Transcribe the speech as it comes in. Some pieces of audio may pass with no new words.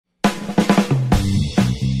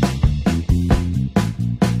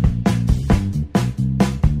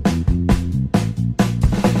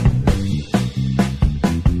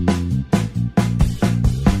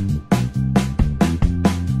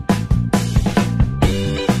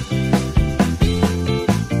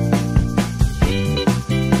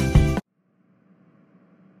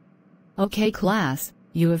Okay class,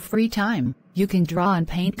 you have free time, you can draw and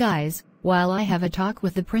paint guys, while I have a talk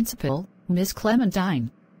with the principal, Miss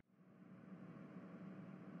Clementine.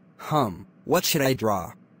 What should I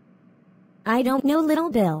draw? I don't know,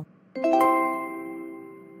 little Bill.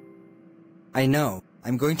 I know,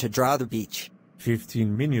 I'm going to draw the beach.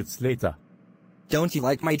 15 minutes later. Don't you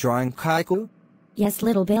like my drawing, Kiku? Yes,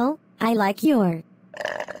 little Bill, I like your.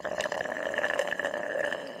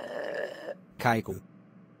 Kiku.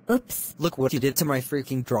 Oops. Look what you did to my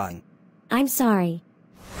freaking drawing. I'm sorry.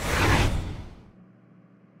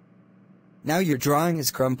 Now your drawing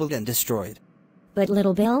is crumpled and destroyed. But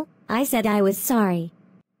little Bill, I said I was sorry.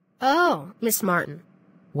 Oh, Miss Martin.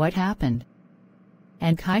 What happened?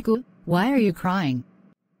 And Kiku, why are you crying?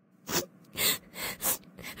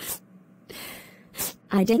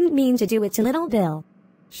 I didn't mean to do it to little Bill.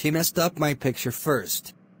 She messed up my picture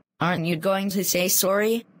first. Aren't you going to say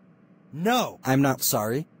sorry? No, I'm not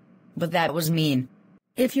sorry. But that was mean.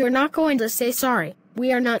 If you're not going to say sorry,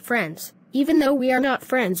 we are not friends. Even though we are not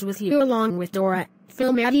friends with you along with Dora,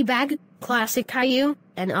 Phil Matty Bag, Classic Caillou,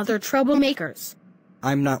 and other troublemakers.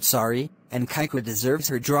 I'm not sorry, and Kiku deserves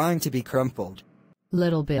her drawing to be crumpled.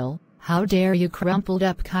 Little Bill, how dare you crumpled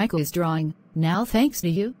up Kiku's drawing? Now thanks to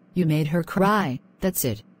you, you made her cry. That's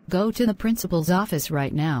it. Go to the principal's office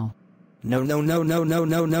right now. No.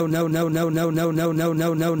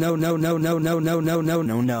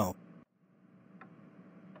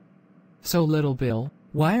 So little Bill,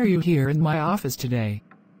 why are you here in my office today?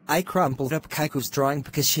 I crumpled up Kiku's drawing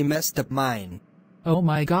because she messed up mine. Oh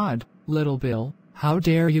my god, little Bill, how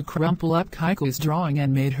dare you crumple up Kiku's drawing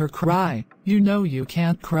and made her cry? You know you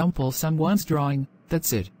can't crumple someone's drawing.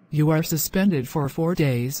 That's it. You are suspended for 4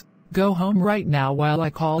 days. Go home right now while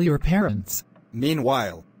I call your parents.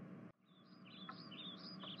 Meanwhile,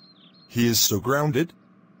 he is so grounded.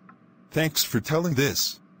 Thanks for telling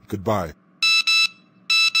this. Goodbye.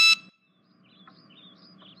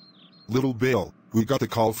 Little Bill, we got a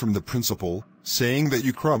call from the principal, saying that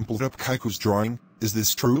you crumpled up Kiku's drawing. Is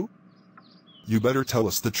this true? You better tell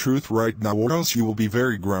us the truth right now or else you will be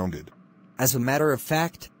very grounded. As a matter of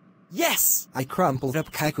fact, yes! I crumpled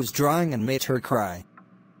up Kiku's drawing and made her cry.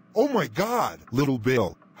 Oh my god! Little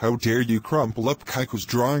Bill, how dare you crumple up Kiku's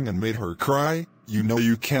drawing and made her cry? You know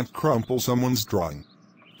you can't crumple someone's drawing.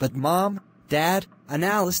 But Mom, Dad, and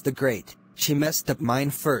Alice the Great, she messed up mine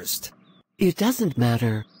first. It doesn't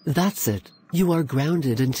matter. That's it. You are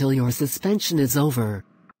grounded until your suspension is over.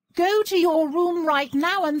 Go to your room right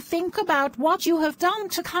now and think about what you have done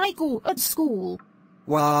to Kiku at school.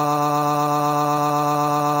 Wow.